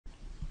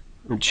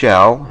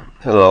Ciao,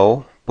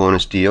 hello,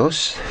 buenos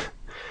dias.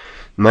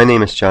 My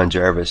name is John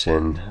Jarvis,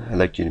 and I'd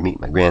like you to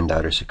meet my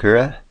granddaughter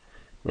Sakura.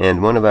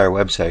 And one of our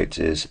websites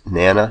is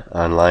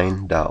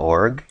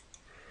nanaonline.org.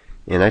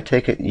 And I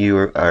take it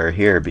you are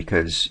here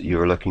because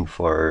you are looking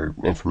for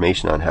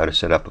information on how to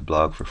set up a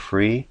blog for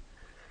free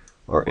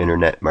or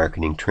internet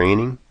marketing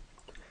training,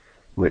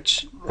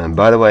 which,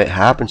 by the way,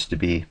 happens to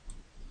be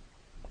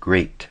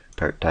great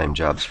part-time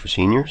jobs for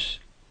seniors.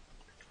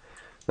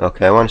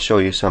 Okay, I want to show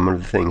you some of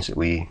the things that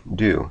we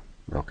do.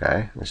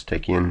 Okay, let's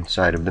take you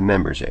inside of the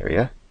members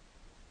area.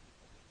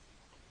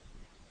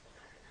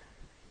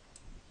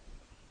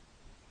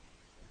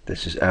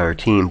 This is our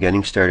team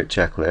getting started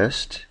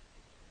checklist.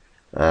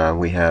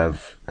 We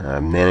have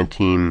Nana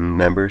team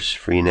members,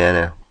 free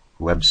Nana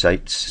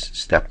websites,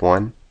 step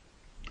 1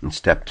 and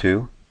step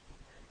 2,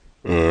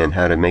 and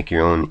how to make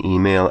your own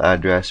email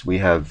address. We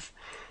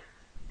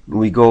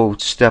go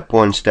step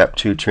 1, step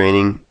 2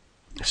 training.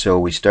 So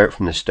we start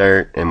from the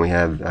start, and we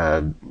have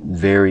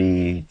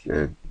very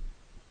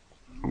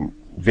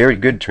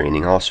good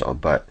training also.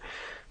 But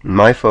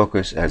my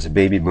focus as a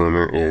baby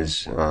boomer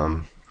is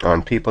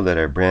on people that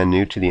are brand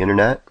new to the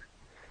internet.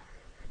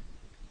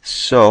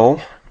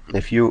 So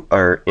if you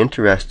are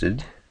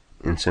interested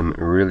in some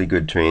really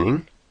good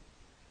training,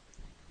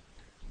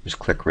 just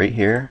click right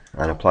here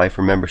on apply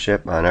for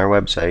membership on our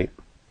website,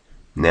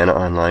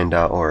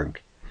 nanaonline.org.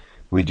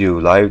 We do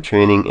live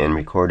training and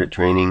recorded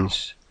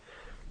trainings.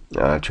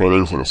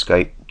 Trainings in a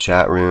Skype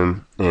chat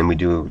room, and we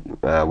do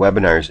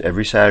webinars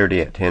every Saturday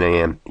at 10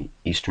 a.m.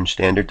 Eastern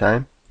Standard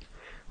Time.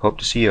 Hope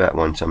to see you at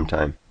one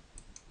sometime.